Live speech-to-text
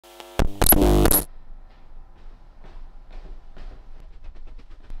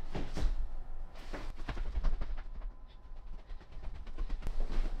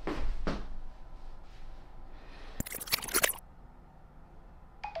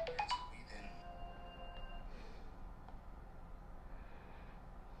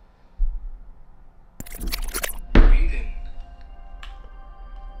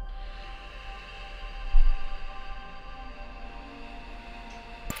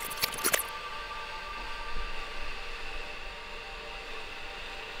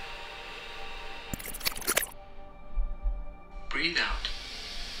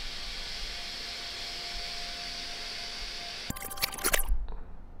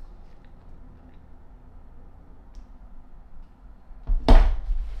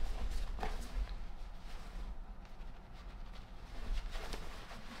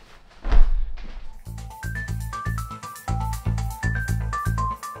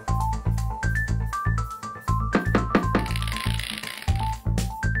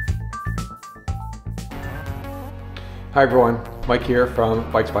Hi everyone, Mike here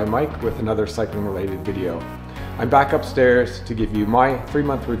from Bikes by Mike with another cycling related video. I'm back upstairs to give you my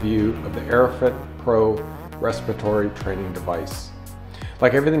 3-month review of the Airofit PRO respiratory training device.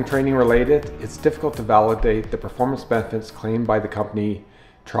 Like everything training related, it's difficult to validate the performance benefits claimed by the company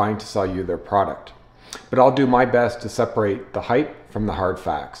trying to sell you their product. But I'll do my best to separate the hype from the hard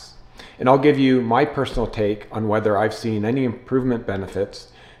facts. And I'll give you my personal take on whether I've seen any improvement benefits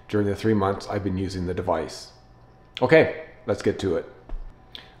during the 3 months I've been using the device. Okay, let's get to it.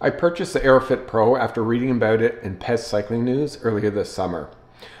 I purchased the Airofit PRO after reading about it in Pez Cycling News earlier this summer.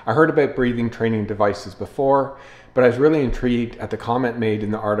 I heard about breathing training devices before, but I was really intrigued at the comment made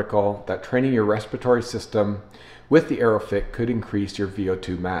in the article that training your respiratory system with the Airofit could increase your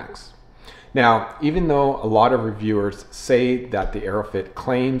VO2 max. Now, even though a lot of reviewers say that the Airofit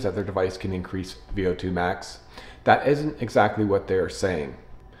claims that their device can increase VO2 max, that isn't exactly what they are saying.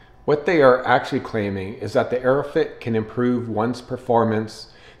 What they are actually claiming is that the Airofit can improve one's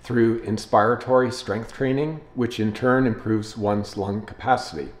performance through inspiratory strength training, which in turn improves one's lung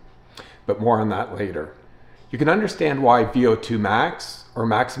capacity. But more on that later. You can understand why VO2 max, or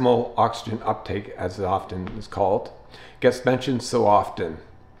maximal oxygen uptake as it often is called, gets mentioned so often.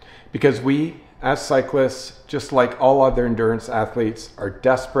 Because we, as cyclists, just like all other endurance athletes, are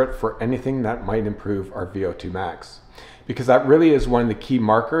desperate for anything that might improve our VO2 max. Because that really is one of the key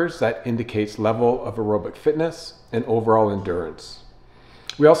markers that indicates level of aerobic fitness and overall endurance.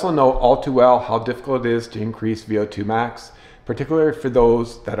 We also know all too well how difficult it is to increase VO2 max, particularly for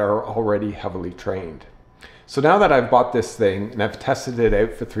those that are already heavily trained. So now that I've bought this thing and I've tested it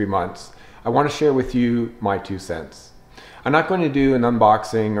out for 3 months, I want to share with you my 2 cents. I'm not going to do an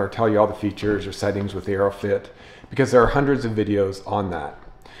unboxing or tell you all the features or settings with the Airofit because there are hundreds of videos on that.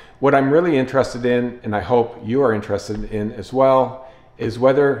 What I'm really interested in, and I hope you are interested in as well, is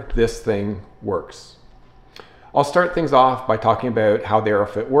whether this thing works. I'll start things off by talking about how the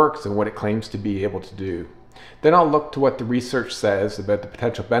Airofit works and what it claims to be able to do. Then I'll look to what the research says about the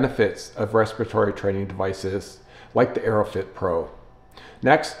potential benefits of respiratory training devices like the Airofit PRO.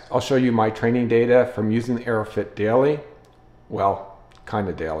 Next, I'll show you my training data from using the Airofit daily, well, kind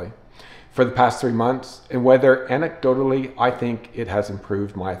of daily, for the past 3 months, and whether anecdotally I think it has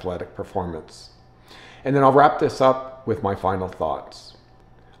improved my athletic performance. And then I'll wrap this up with my final thoughts.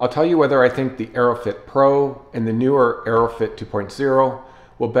 I'll tell you whether I think the Airofit PRO and the newer Airofit 2.0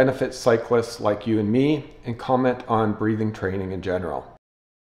 will benefit cyclists like you and me, and comment on breathing training in general.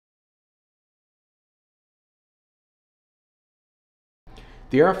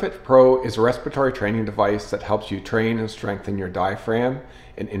 The Airofit PRO is a respiratory training device that helps you train and strengthen your diaphragm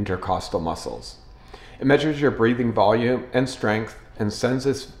and intercostal muscles. It measures your breathing volume and strength and sends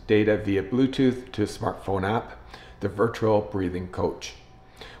this data via Bluetooth to a smartphone app, the Virtual Breathing Coach.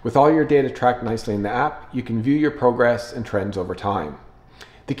 With all your data tracked nicely in the app, you can view your progress and trends over time.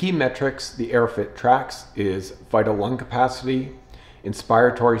 The key metrics the Airofit tracks is vital lung capacity,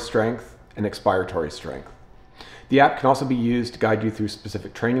 inspiratory strength, and expiratory strength. The app can also be used to guide you through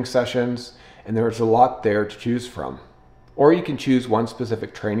specific training sessions, and there is a lot there to choose from. Or you can choose one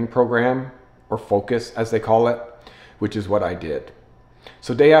specific training program, or focus as they call it, which is what I did.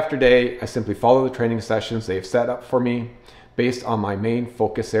 So day after day, I simply follow the training sessions they've set up for me based on my main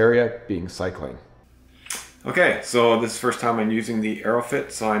focus area being cycling. Okay, so this is the first time I'm using the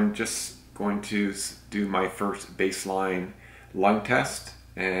Airofit, so I'm just going to do my first baseline lung test,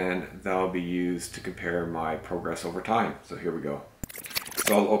 and that'll be used to compare my progress over time. So here we go.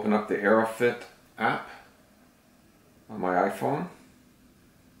 So I'll open up the Airofit app on my iPhone.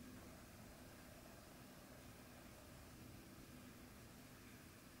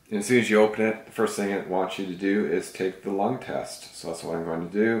 And as soon as you open it, the first thing it wants you to do is take the lung test. So that's what I'm going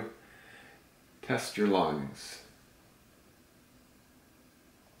to do. Test your lungs.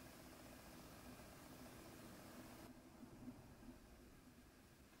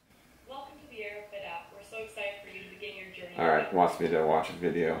 Welcome to the Airofit app. We're so excited for you to begin your journey. Alright, it wants me to watch a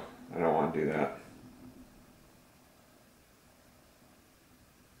video. I don't want to do that.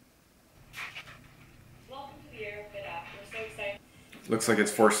 Welcome to the Airofit app. We're so excited. Looks like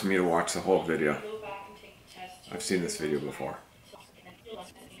it's forcing me to watch the whole video. Go back and take the test. I've seen this video before.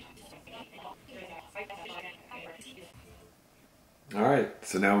 Alright,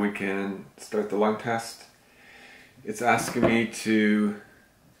 so now we can start the lung test. It's asking me to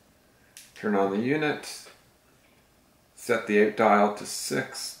turn on the unit, set the out dial to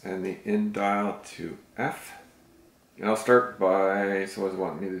 6 and the in dial to F. And I'll start by, so what does it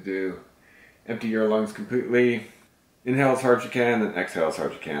want me to do? Empty your lungs completely. Inhale as hard as you can, and exhale as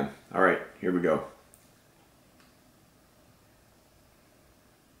hard as you can. Alright, here we go.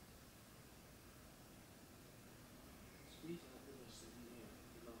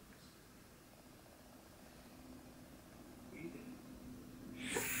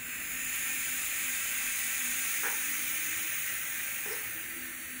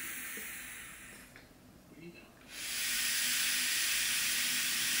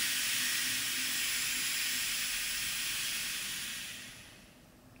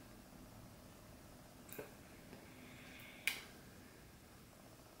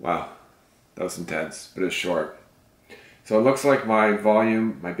 Wow, that was intense, but it's short. So it looks like my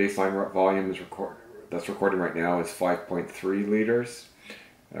volume, my baseline volume that's recording right now is 5.3 liters.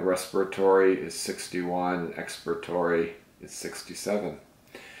 Respiratory is 61, and expiratory is 67.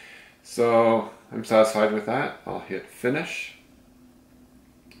 So I'm satisfied with that. I'll hit finish,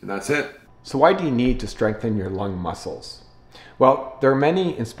 and that's it. So why do you need to strengthen your lung muscles? Well, there are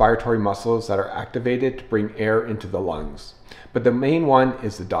many inspiratory muscles that are activated to bring air into the lungs, but the main one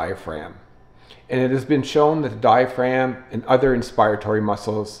is the diaphragm. And it has been shown that the diaphragm and other inspiratory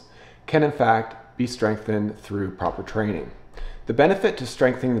muscles can in fact be strengthened through proper training. The benefit to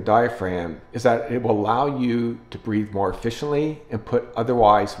strengthening the diaphragm is that it will allow you to breathe more efficiently and put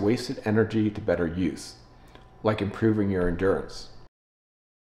otherwise wasted energy to better use, like improving your endurance.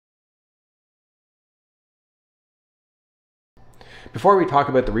 Before we talk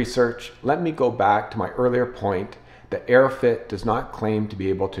about the research, let me go back to my earlier point that Airofit does not claim to be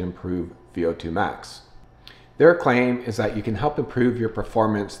able to improve VO2 max. Their claim is that you can help improve your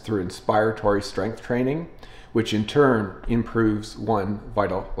performance through inspiratory strength training, which in turn improves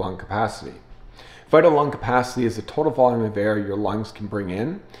vital lung capacity. Vital lung capacity is the total volume of air your lungs can bring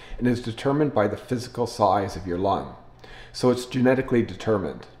in and is determined by the physical size of your lung. So it's genetically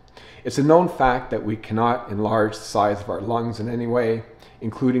determined. It's a known fact that we cannot enlarge the size of our lungs in any way,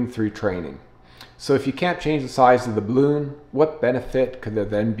 including through training. So if you can't change the size of the balloon, what benefit could there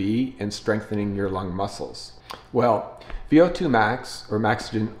then be in strengthening your lung muscles? Well, VO2 max, or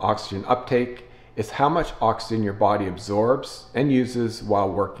maximum oxygen uptake, is how much oxygen your body absorbs and uses while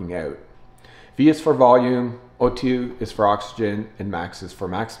working out. V is for volume, O2 is for oxygen, and max is for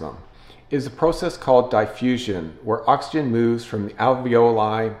maximum. It is a process called diffusion, where oxygen moves from the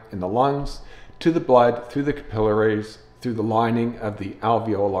alveoli in the lungs to the blood through the capillaries through the lining of the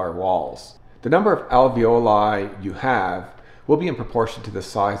alveolar walls. The number of alveoli you have will be in proportion to the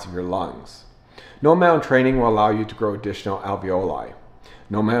size of your lungs. No amount of training will allow you to grow additional alveoli.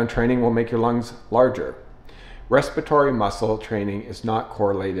 No amount of training will make your lungs larger. Respiratory muscle training is not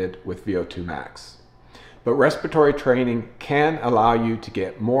correlated with VO2 max. But respiratory training can allow you to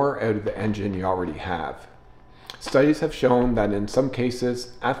get more out of the engine you already have. Studies have shown that in some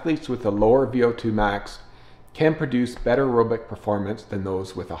cases, athletes with a lower VO2 max can produce better aerobic performance than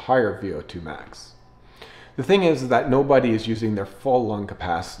those with a higher VO2 max. The thing is that nobody is using their full lung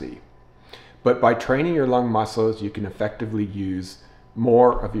capacity. But by training your lung muscles, you can effectively use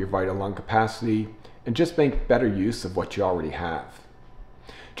more of your vital lung capacity and just make better use of what you already have.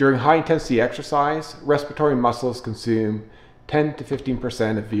 During high intensity exercise, respiratory muscles consume 10 to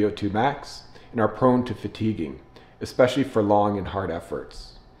 15% of VO2 max and are prone to fatiguing, especially for long and hard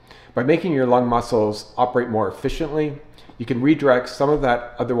efforts. By making your lung muscles operate more efficiently, you can redirect some of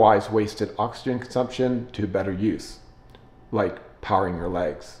that otherwise wasted oxygen consumption to better use, like powering your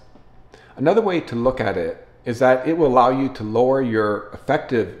legs. Another way to look at it is that it will allow you to lower your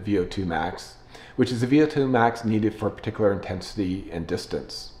effective VO2 max, which is the VO2 max needed for a particular intensity and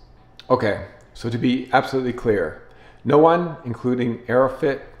distance. Okay, so to be absolutely clear, no one, including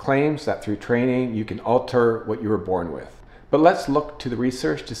Airofit, claims that through training you can alter what you were born with. But let's look to the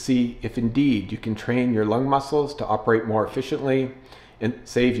research to see if indeed you can train your lung muscles to operate more efficiently and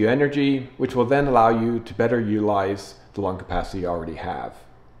save you energy, which will then allow you to better utilize the lung capacity you already have.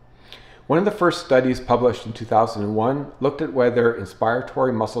 One of the first studies published in 2001 looked at whether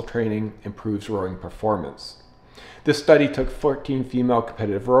inspiratory muscle training improves rowing performance. This study took 14 female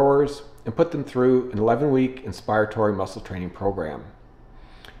competitive rowers and put them through an 11-week inspiratory muscle training program.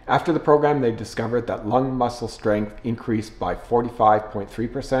 After the program, they discovered that lung muscle strength increased by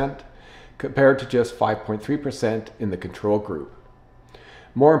 45.3% compared to just 5.3% in the control group.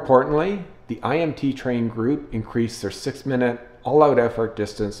 More importantly, the IMT trained group increased their 6-minute all-out effort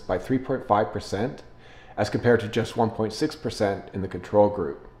distance by 3.5% as compared to just 1.6% in the control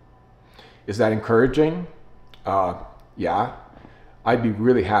group. Is that encouraging? Yeah. I'd be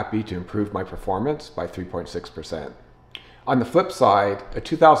really happy to improve my performance by 3.6%. On the flip side, a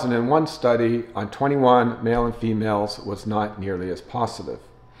 2001 study on 21 male and females was not nearly as positive.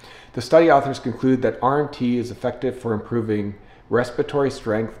 The study authors conclude that RMT is effective for improving respiratory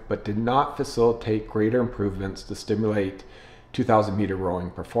strength but did not facilitate greater improvements to stimulate 2,000 meter rowing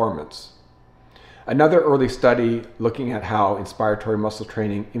performance. Another early study looking at how inspiratory muscle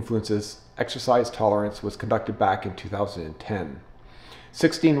training influences exercise tolerance was conducted back in 2010.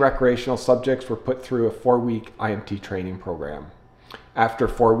 16 recreational subjects were put through a 4-week IMT training program. After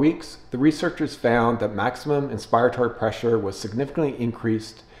 4 weeks, the researchers found that maximum inspiratory pressure was significantly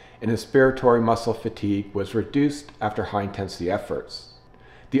increased and inspiratory muscle fatigue was reduced after high intensity efforts.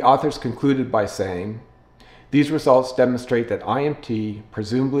 The authors concluded by saying, These results demonstrate that IMT,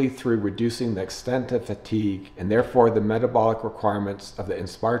 presumably through reducing the extent of fatigue and therefore the metabolic requirements of the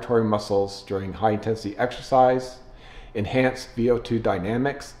inspiratory muscles during high-intensity exercise, enhance VO2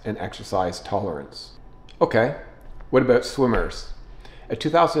 dynamics and exercise tolerance. Okay, what about swimmers? A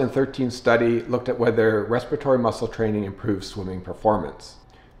 2013 study looked at whether respiratory muscle training improves swimming performance.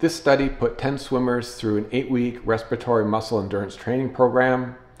 This study put 10 swimmers through an 8-week respiratory muscle endurance training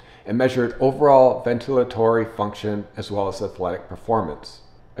program and measured overall ventilatory function as well as athletic performance.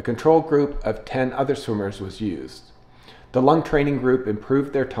 A control group of 10 other swimmers was used. The lung training group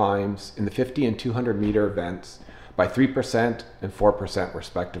improved their times in the 50 and 200 meter events by 3% and 4%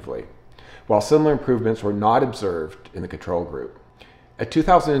 respectively, while similar improvements were not observed in the control group. A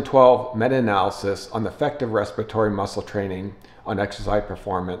 2012 meta-analysis on the effect of respiratory muscle training on exercise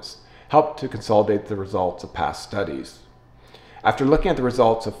performance helped to consolidate the results of past studies. After looking at the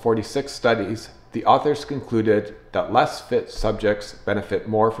results of 46 studies, the authors concluded that less fit subjects benefit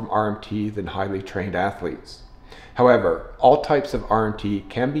more from RMT than highly trained athletes. However, all types of RMT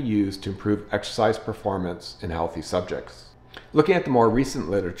can be used to improve exercise performance in healthy subjects. Looking at the more recent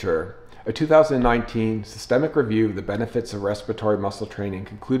literature, a 2019 systemic review of the benefits of respiratory muscle training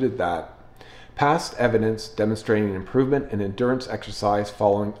concluded that past evidence demonstrating an improvement in endurance exercise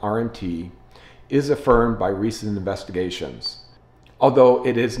following RMT is affirmed by recent investigations, although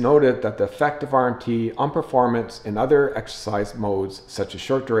it is noted that the effect of RMT on performance in other exercise modes such as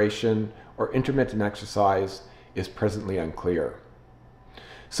short duration or intermittent exercise is presently unclear.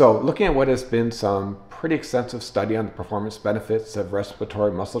 So looking at what has been some pretty extensive study on the performance benefits of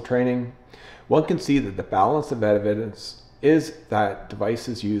respiratory muscle training, one can see that the balance of evidence is that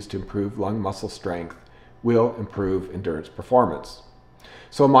devices used to improve lung muscle strength will improve endurance performance.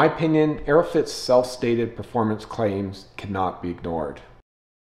 So in my opinion, Airofit's self-stated performance claims cannot be ignored.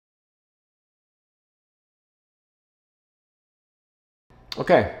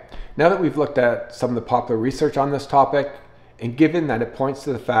 Okay, now that we've looked at some of the popular research on this topic, and given that it points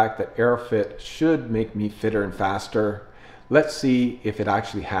to the fact that Airofit should make me fitter and faster, let's see if it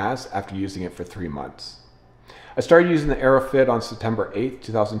actually has after using it for 3 months. I started using the Airofit on September 8th,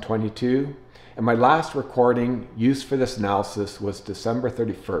 2022, and my last recording used for this analysis was December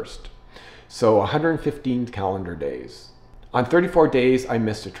 31st, so 115 calendar days. On 34 days, I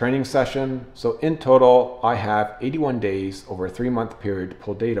missed a training session, so in total, I have 81 days over a 3-month period to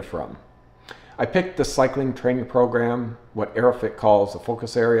pull data from. I picked the cycling training program, what Airofit calls a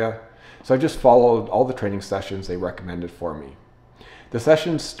focus area, so I just followed all the training sessions they recommended for me. The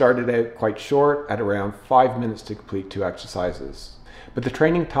sessions started out quite short at around 5 minutes to complete 2 exercises, but the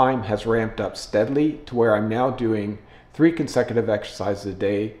training time has ramped up steadily to where I'm now doing 3 consecutive exercises a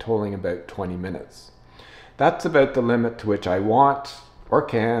day, totaling about 20 minutes. That's about the limit to which I want or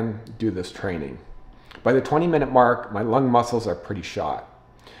can do this training. By the 20-minute mark, my lung muscles are pretty shot.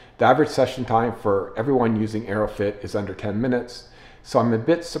 The average session time for everyone using Airofit is under 10 minutes, so I'm a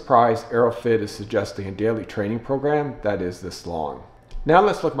bit surprised Airofit is suggesting a daily training program that is this long. Now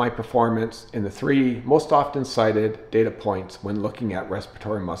let's look at my performance in the 3 most often cited data points when looking at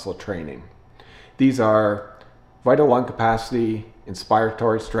respiratory muscle training. These are vital lung capacity,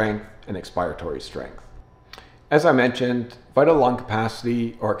 inspiratory strength, and expiratory strength. As I mentioned, vital lung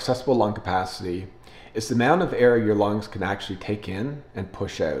capacity or accessible lung capacity is the amount of air your lungs can actually take in and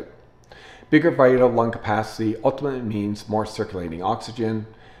push out. Bigger vital lung capacity ultimately means more circulating oxygen,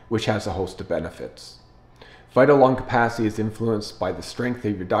 which has a host of benefits. Vital lung capacity is influenced by the strength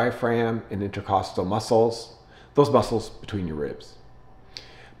of your diaphragm and intercostal muscles, those muscles between your ribs.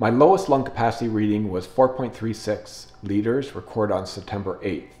 My lowest lung capacity reading was 4.36 liters recorded on September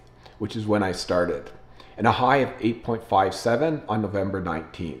 8th, which is when I started, and a high of 8.57 on November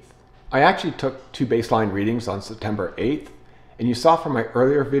 19th. I actually took 2 baseline readings on September 8th, and you saw from my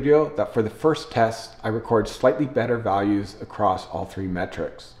earlier video that for the first test, I recorded slightly better values across all 3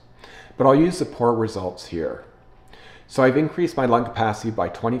 metrics. But I'll use the poor results here. So I've increased my lung capacity by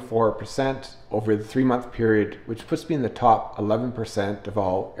 24% over the 3-month period, which puts me in the top 11% of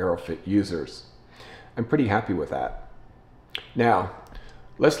all Airofit users. I'm pretty happy with that. Now,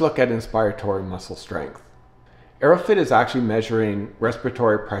 let's look at inspiratory muscle strength. Airofit is actually measuring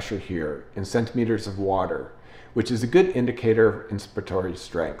respiratory pressure here in centimeters of water, which is a good indicator of inspiratory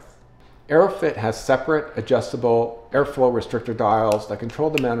strength. Airofit has separate adjustable airflow restrictor dials that control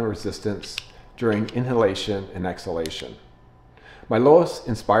the amount of resistance during inhalation and exhalation. My lowest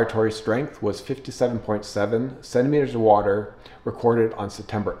inspiratory strength was 57.7 centimeters of water recorded on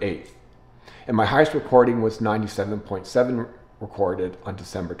September 8th, and my highest recording was 97.7 recorded on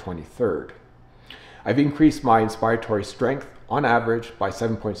December 23rd. I've increased my inspiratory strength on average by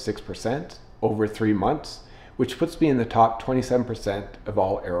 7.6% over 3 months, which puts me in the top 27% of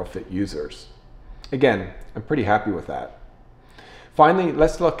all Airofit users. Again, I'm pretty happy with that. Finally,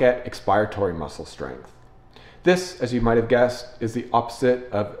 let's look at expiratory muscle strength. This, as you might have guessed, is the opposite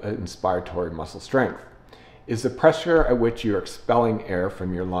of inspiratory muscle strength. Is the pressure at which you're expelling air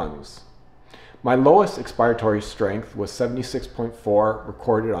from your lungs. My lowest expiratory strength was 76.4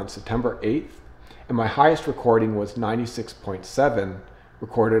 recorded on September 8th, and my highest recording was 96.7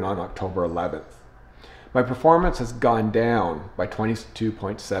 recorded on October 11th. My performance has gone down by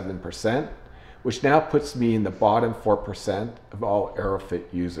 22.7%, which now puts me in the bottom 4% of all Airofit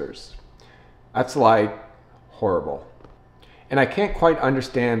users. That's like horrible. And I can't quite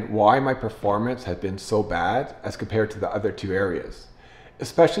understand why my performance has been so bad as compared to the other two areas,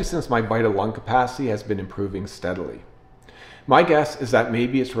 especially since my vital lung capacity has been improving steadily. My guess is that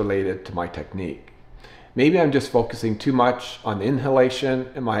maybe it's related to my technique. Maybe I'm just focusing too much on the inhalation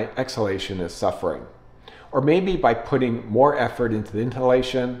and my exhalation is suffering. Or maybe by putting more effort into the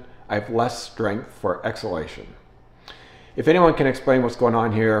inhalation, I have less strength for exhalation. If anyone can explain what's going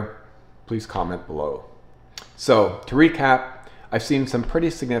on here, please comment below. So, to recap, I've seen some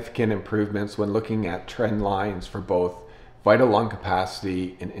pretty significant improvements when looking at trend lines for both vital lung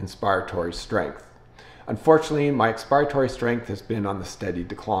capacity and inspiratory strength. Unfortunately, my expiratory strength has been on the steady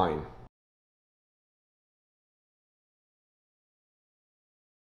decline.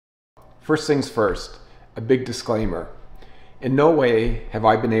 First things first, a big disclaimer. In no way have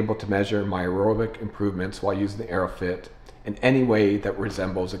I been able to measure my aerobic improvements while using the Airofit in any way that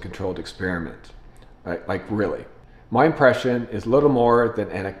resembles a controlled experiment. Like really. My impression is little more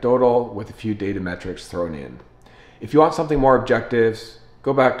than anecdotal with a few data metrics thrown in. If you want something more objective,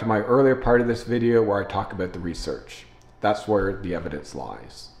 go back to my earlier part of this video where I talk about the research. That's where the evidence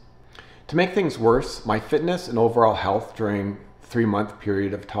lies. To make things worse, my fitness and overall health during the 3-month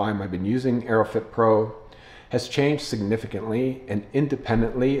period of time I've been using Airofit Pro has changed significantly and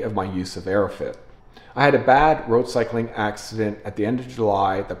independently of my use of Airofit. I had a bad road cycling accident at the end of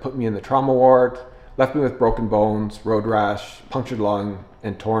July that put me in the trauma ward, left me with broken bones, road rash, punctured lung,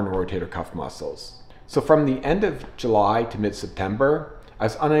 and torn rotator cuff muscles. So from the end of July to mid-September, I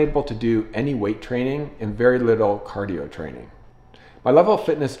was unable to do any weight training and very little cardio training. My level of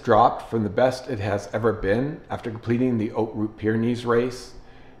fitness dropped from the best it has ever been after completing the Outtake Pyrenees race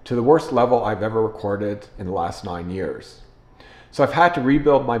to the worst level I've ever recorded in the last 9 years. So I've had to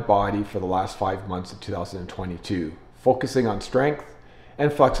rebuild my body for the last 5 months of 2022, focusing on strength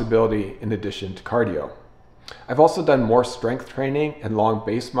and flexibility in addition to cardio. I've also done more strength training and long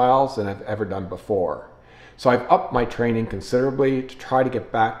base miles than I've ever done before. So I've upped my training considerably to try to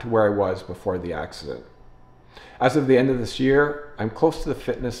get back to where I was before the accident. As of the end of this year, I'm close to the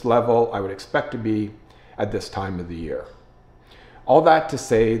fitness level I would expect to be at this time of the year. All that to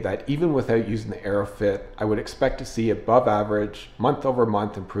say that even without using the Airofit, I would expect to see above average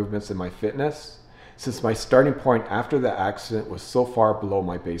month-over-month improvements in my fitness, since my starting point after the accident was so far below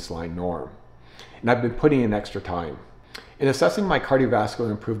my baseline norm. And I've been putting in extra time. In assessing my cardiovascular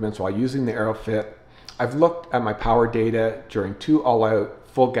improvements while using the Airofit, I've looked at my power data during 2 all-out,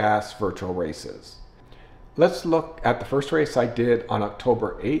 full-gas virtual races. Let's look at the first race I did on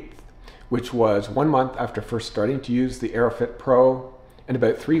October 8th, which was 1 month after first starting to use the Airofit Pro and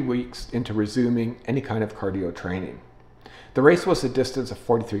about 3 weeks into resuming any kind of cardio training. The race was a distance of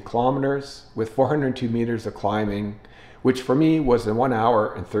 43 kilometers with 402 meters of climbing, which for me was a 1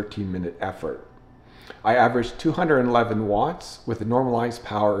 hour and 13-minute effort. I averaged 211 watts with a normalized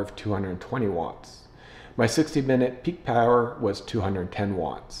power of 220 watts. My 60-minute peak power was 210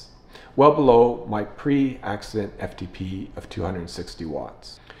 watts, well below my pre-accident FTP of 260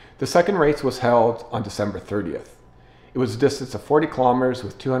 watts. The second race was held on December 30th. It was a distance of 40 kilometers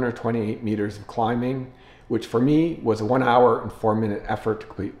with 228 meters of climbing, which for me was a 1 hour and 4-minute effort to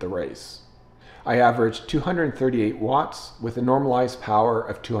complete the race. I averaged 238 watts with a normalized power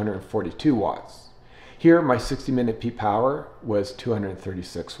of 242 watts. Here, my 60-minute peak power was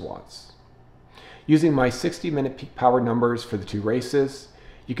 236 watts. Using my 60-minute peak power numbers for the 2 races,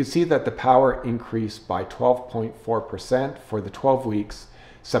 you can see that the power increased by 12.4% for the 12 weeks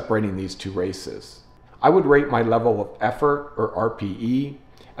separating these 2 races. I would rate my level of effort, or RPE,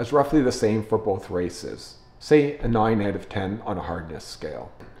 as roughly the same for both races, say a 9 out of 10 on a hardness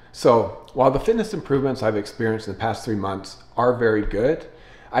scale. So, while the fitness improvements I've experienced in the past 3 months are very good,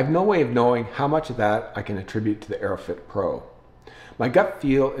 I have no way of knowing how much of that I can attribute to the Airofit Pro. My gut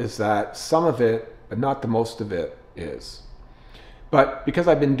feel is that some of it, but not the most of it, is. But because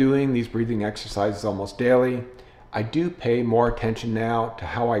I've been doing these breathing exercises almost daily, I do pay more attention now to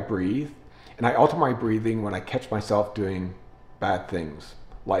how I breathe, and I alter my breathing when I catch myself doing bad things,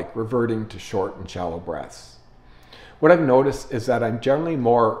 like reverting to short and shallow breaths. What I've noticed is that I'm generally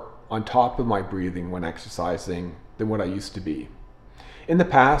more on top of my breathing when exercising than what I used to be. In the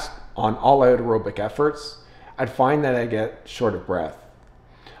past, on all-out aerobic efforts, I'd find that I get short of breath.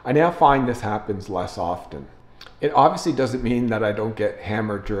 I now find this happens less often. It obviously doesn't mean that I don't get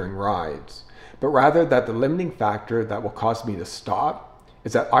hammered during rides, but rather that the limiting factor that will cause me to stop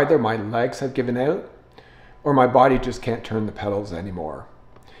is that either my legs have given out or my body just can't turn the pedals anymore.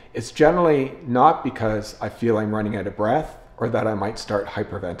 It's generally not because I feel I'm running out of breath or that I might start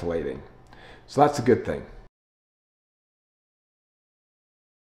hyperventilating. So that's a good thing.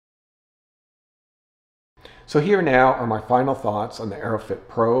 So here now are my final thoughts on the Airofit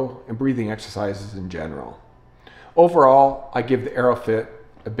Pro and breathing exercises in general. Overall, I give the Airofit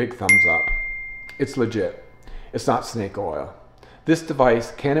a big thumbs up. It's legit. It's not snake oil. This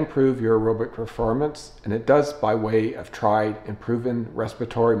device can improve your aerobic performance, and it does by way of tried and proven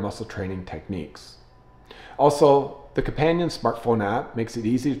respiratory muscle training techniques. Also, the companion smartphone app makes it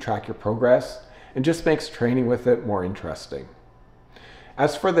easy to track your progress and just makes training with it more interesting.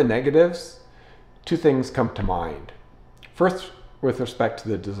 As for the negatives, two things come to mind. First, with respect to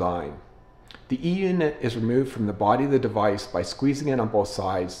the design. The E-unit is removed from the body of the device by squeezing it on both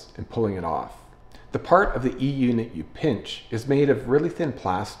sides and pulling it off. The part of the E-unit you pinch is made of really thin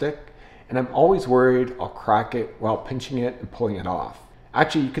plastic, and I'm always worried I'll crack it while pinching it and pulling it off.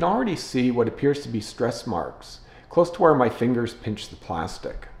 Actually, you can already see what appears to be stress marks, close to where my fingers pinch the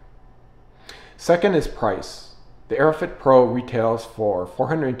plastic. Second is price. The Airofit Pro retails for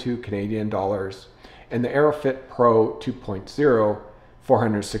 402 Canadian dollars, and the Airofit Pro 2.0,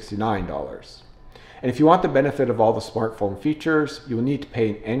 $469. And if you want the benefit of all the smartphone features, you will need to pay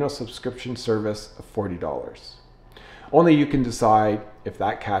an annual subscription service of $40. Only you can decide if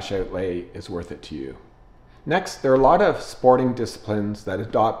that cash outlay is worth it to you. Next, there are a lot of sporting disciplines that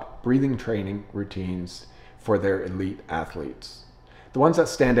adopt breathing training routines for their elite athletes. The ones that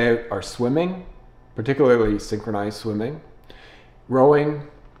stand out are swimming, particularly synchronized swimming, rowing,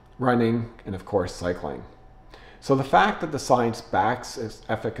 running, and of course cycling. So the fact that the science backs its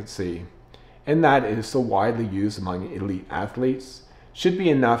efficacy and that it is so widely used among elite athletes should be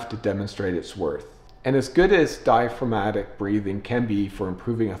enough to demonstrate its worth. And as good as diaphragmatic breathing can be for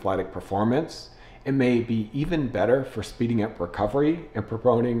improving athletic performance, it may be even better for speeding up recovery and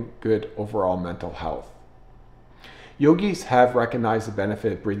promoting good overall mental health. Yogis have recognized the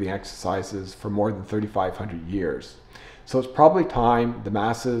benefit of breathing exercises for more than 3,500 years. So it's probably time the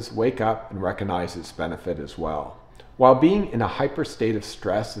masses wake up and recognize its benefit as well. While being in a hyper state of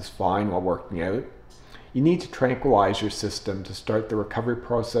stress is fine while working out, you need to tranquilize your system to start the recovery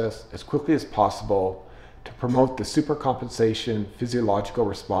process as quickly as possible to promote the supercompensation physiological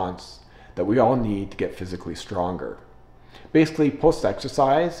response that we all need to get physically stronger. Basically,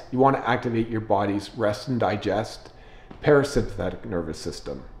 post-exercise, you want to activate your body's rest and digest parasympathetic nervous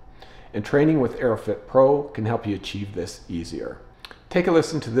system. And training with Airofit Pro can help you achieve this easier. Take a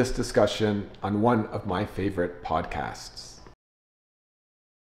listen to this discussion on one of my favorite podcasts.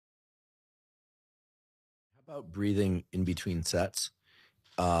 How about breathing in between sets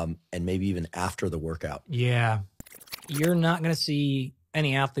and maybe even after the workout? Yeah. You're not going to see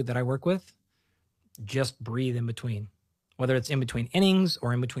any athlete that I work with just breathe in between. Whether it's in between innings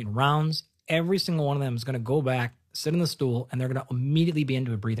or in between rounds, every single one of them is going to go back, sit in the stool, and they're going to immediately be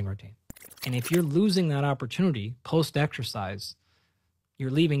into a breathing routine. And if you're losing that opportunity post-exercise,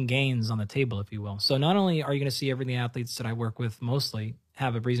 you're leaving gains on the table, if you will. So not only are you going to see every the athletes that I work with mostly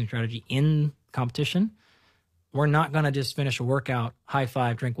have a breathing strategy in competition, we're not going to just finish a workout, high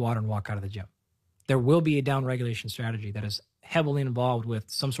five, drink water, and walk out of the gym. There will be a down regulation strategy that is heavily involved with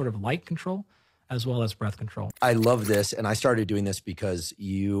some sort of light control as well as breath control. I love this, and I started doing this because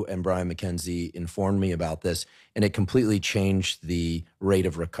you and Brian McKenzie informed me about this, and it completely changed the rate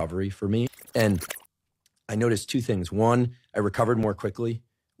of recovery for me. And I noticed two things. One, I recovered more quickly,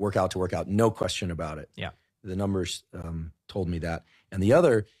 workout to workout, no question about it. Yeah. The numbers told me that. And the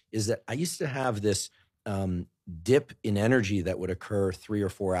other is that I used to have this dip in energy that would occur 3 or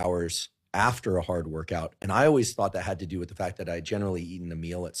 4 hours after a hard workout. And I always thought that had to do with the fact that I generally eaten a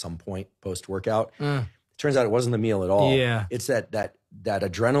meal at some point post-workout. Turns out it wasn't the meal at all. Yeah. It's that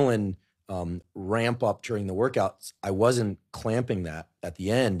adrenaline ramp up during the workouts. I wasn't clamping that at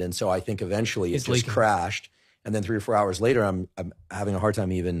the end. And so I think eventually it just crashed. And then 3 or 4 hours later, I'm having a hard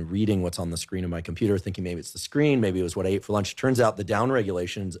time even reading what's on the screen of my computer, thinking maybe it's the screen, maybe it was what I ate for lunch. It turns out the down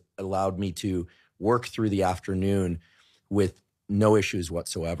regulations allowed me to work through the afternoon with no issues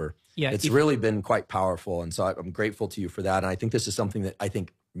whatsoever. Yeah, it's really been quite powerful. And so I'm grateful to you for that. And I think this is something that I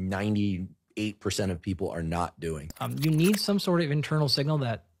think 98% of people are not doing. You need some sort of internal signal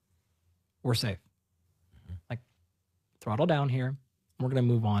that we're safe. Like throttle down here. We're going to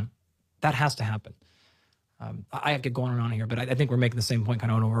move on. That has to happen. I could go on and on here, but I think we're making the same point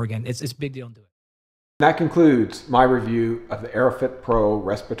kind of over again. It's a big deal to do it. That concludes my review of the Airofit PRO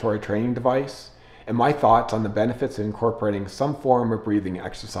respiratory training device and my thoughts on the benefits of incorporating some form of breathing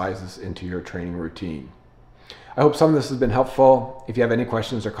exercises into your training routine. I hope some of this has been helpful. If you have any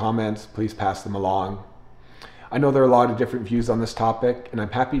questions or comments, please pass them along. I know there are a lot of different views on this topic, and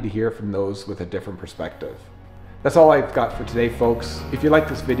I'm happy to hear from those with a different perspective. That's all I've got for today, folks. If you like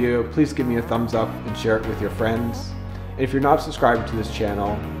this video, please give me a thumbs up and share it with your friends. And if you're not subscribed to this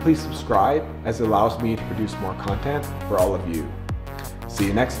channel, please subscribe, as it allows me to produce more content for all of you. See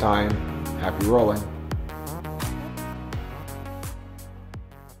you next time. Happy rolling.